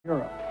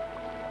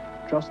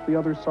just the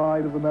other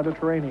side of the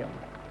Mediterranean.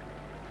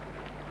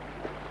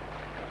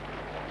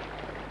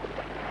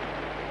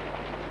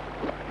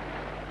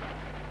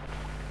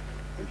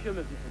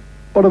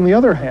 But on the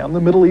other hand, the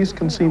Middle East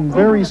can seem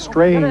very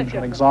strange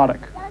and exotic.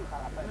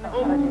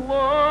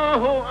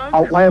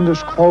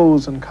 Outlandish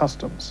clothes and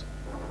customs.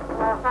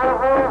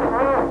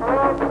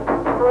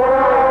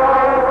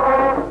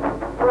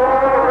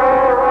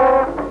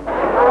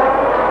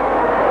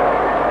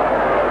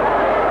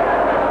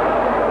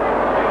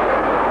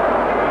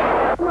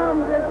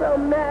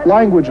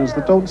 Languages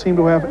that don't seem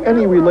to have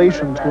any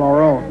relation to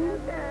our own.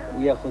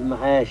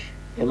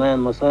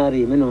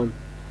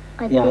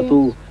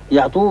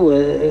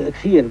 يعطوه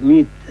كثير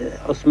 100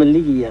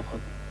 عثمانية ياخذ.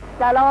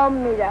 سلام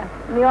میره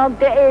میام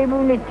به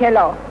ایوون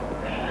طلا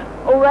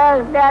او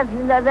وقت دست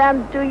زدم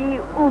توی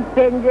او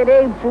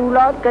پنجره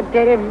فولاد که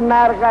طرف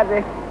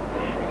مرغبه.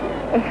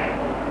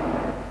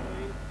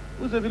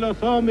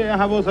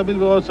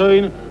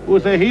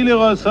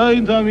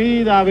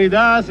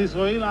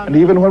 And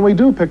even when we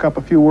do pick up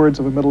a few words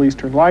of a Middle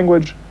Eastern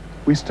language,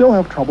 we still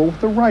have trouble with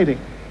the writing,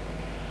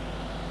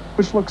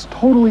 which looks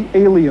totally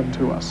alien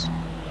to us.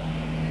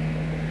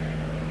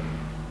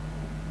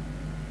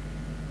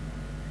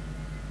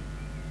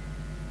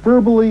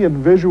 Verbally and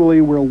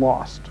visually, we're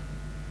lost.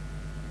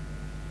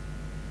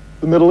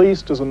 The Middle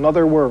East is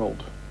another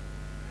world,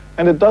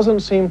 and it doesn't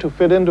seem to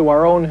fit into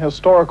our own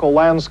historical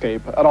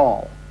landscape at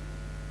all.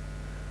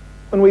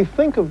 When we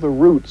think of the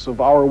roots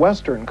of our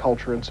Western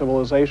culture and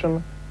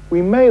civilization,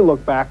 we may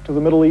look back to the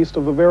Middle East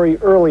of the very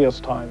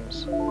earliest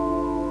times,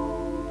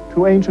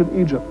 to ancient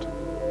Egypt,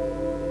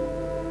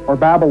 or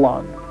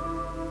Babylon,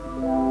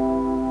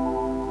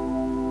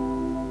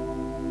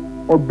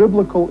 or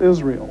biblical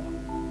Israel,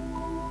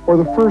 or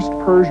the First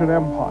Persian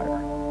Empire.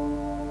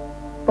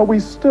 But we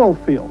still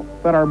feel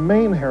that our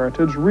main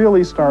heritage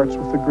really starts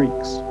with the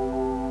Greeks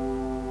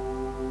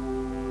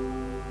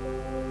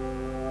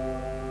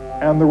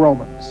and the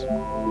Romans.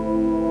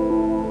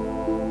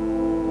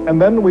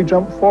 And then we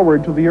jump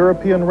forward to the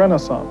European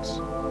Renaissance,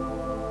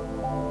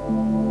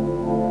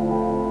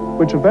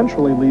 which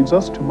eventually leads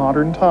us to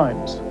modern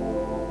times.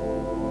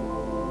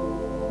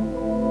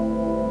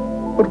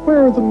 But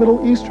where are the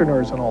Middle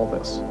Easterners in all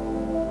this?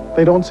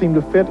 They don't seem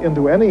to fit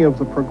into any of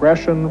the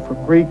progression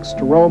from Greeks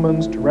to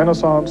Romans to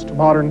Renaissance to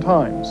modern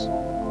times.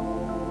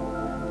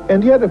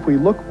 And yet, if we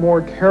look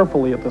more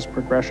carefully at this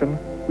progression,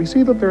 we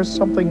see that there's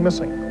something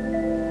missing.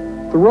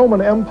 The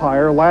Roman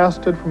Empire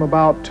lasted from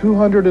about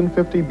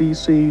 250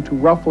 BC to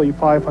roughly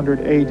 500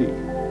 AD.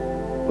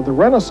 But the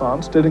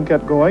Renaissance didn't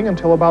get going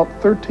until about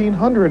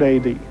 1300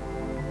 AD.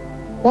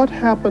 What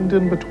happened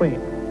in between?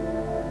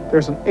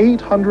 There's an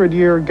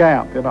 800-year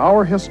gap in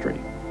our history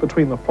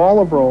between the fall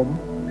of Rome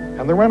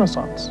and the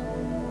Renaissance.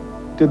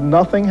 Did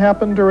nothing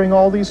happen during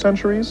all these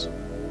centuries?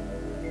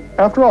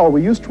 After all,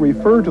 we used to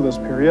refer to this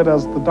period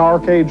as the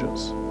Dark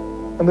Ages,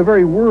 and the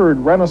very word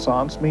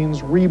Renaissance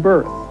means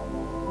rebirth,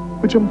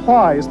 which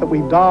implies that we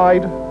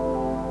died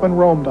when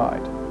Rome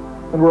died,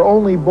 and were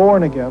only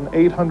born again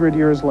 800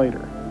 years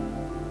later.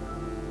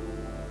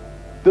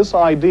 This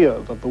idea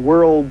that the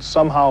world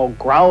somehow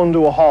ground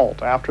to a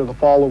halt after the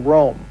fall of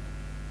Rome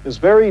is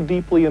very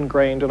deeply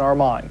ingrained in our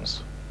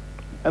minds.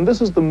 And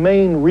this is the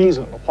main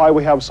reason why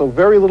we have so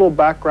very little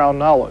background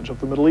knowledge of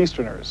the Middle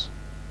Easterners,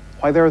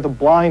 why they're the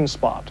blind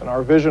spot in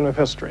our vision of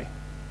history.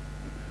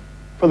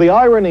 For the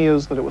irony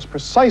is that it was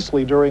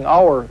precisely during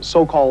our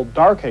so-called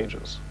Dark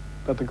Ages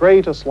that the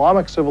great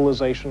Islamic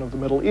civilization of the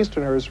Middle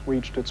Easterners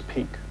reached its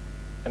peak.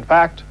 In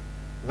fact,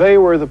 they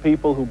were the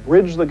people who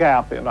bridged the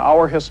gap in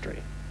our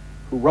history,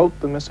 who wrote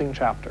the missing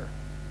chapter.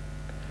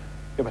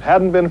 If it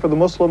hadn't been for the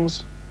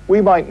Muslims,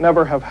 we might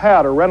never have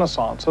had a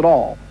Renaissance at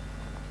all.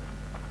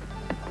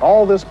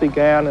 All this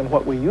began in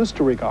what we used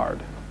to regard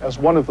as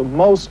one of the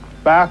most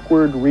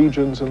backward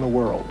regions in the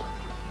world,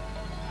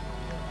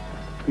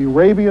 the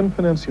Arabian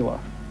Peninsula,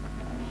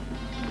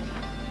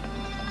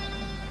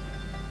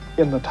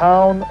 in the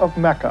town of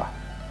Mecca,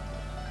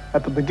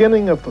 at the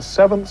beginning of the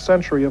 7th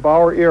century of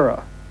our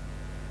era,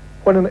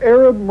 when an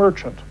Arab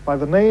merchant by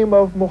the name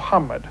of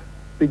Muhammad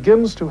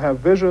begins to have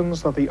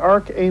visions that the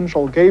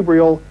archangel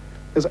Gabriel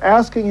is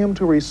asking him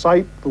to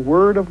recite the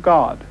word of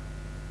God.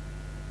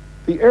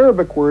 The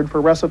Arabic word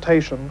for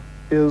recitation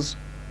is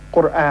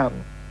Qur'an,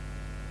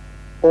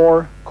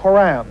 or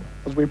Koran,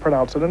 as we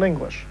pronounce it in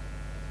English.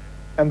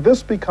 And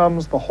this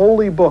becomes the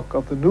holy book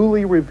of the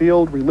newly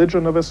revealed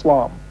religion of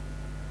Islam,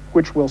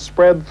 which will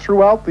spread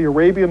throughout the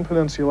Arabian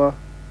Peninsula,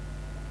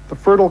 the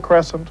Fertile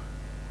Crescent,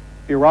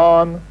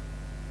 Iran,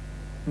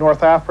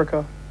 North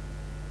Africa,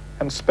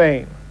 and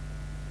Spain,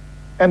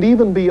 and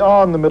even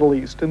beyond the Middle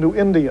East into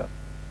India,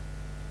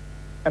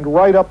 and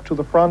right up to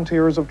the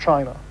frontiers of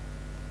China.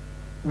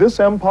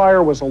 This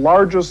empire was the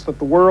largest that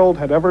the world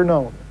had ever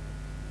known.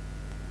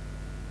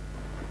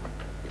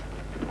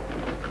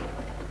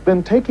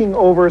 In taking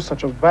over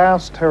such a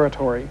vast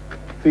territory,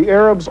 the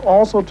Arabs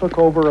also took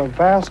over a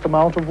vast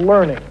amount of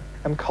learning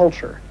and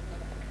culture.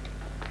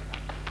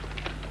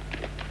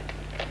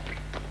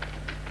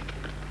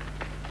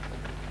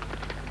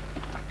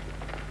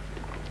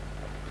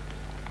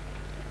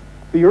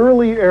 The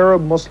early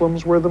Arab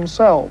Muslims were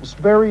themselves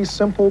very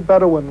simple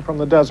Bedouin from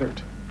the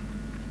desert.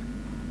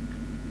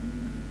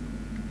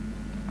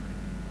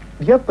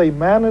 Yet they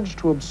managed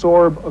to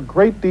absorb a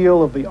great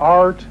deal of the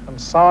art and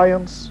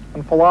science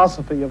and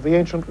philosophy of the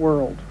ancient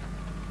world.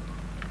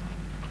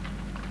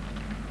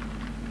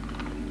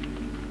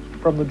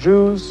 From the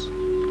Jews,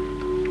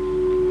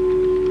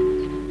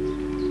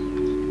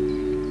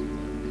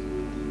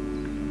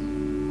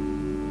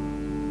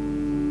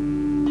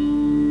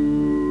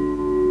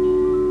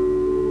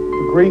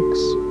 the Greeks,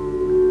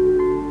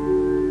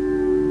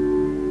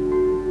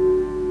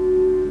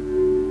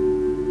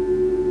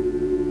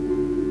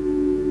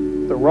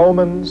 the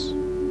Romans,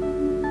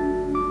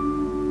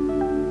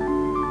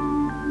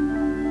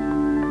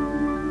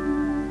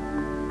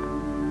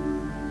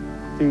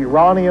 the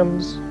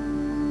Iranians,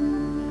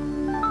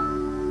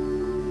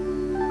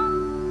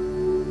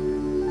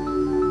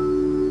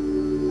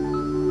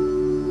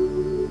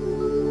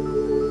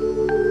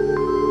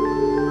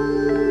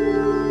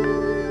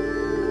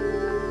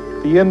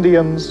 the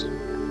Indians,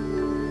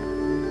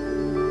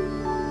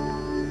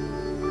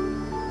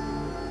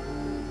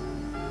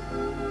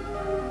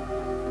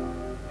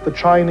 the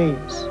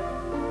Chinese.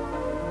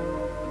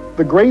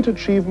 The great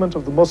achievement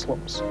of the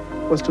Muslims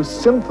was to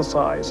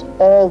synthesize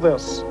all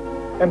this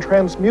and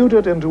transmute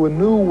it into a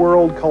new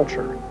world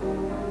culture,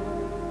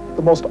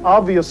 the most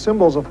obvious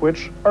symbols of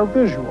which are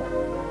visual.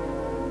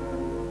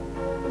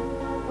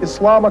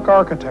 Islamic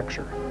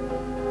architecture,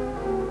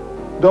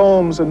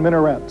 domes and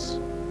minarets,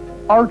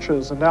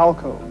 arches and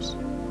alcoves,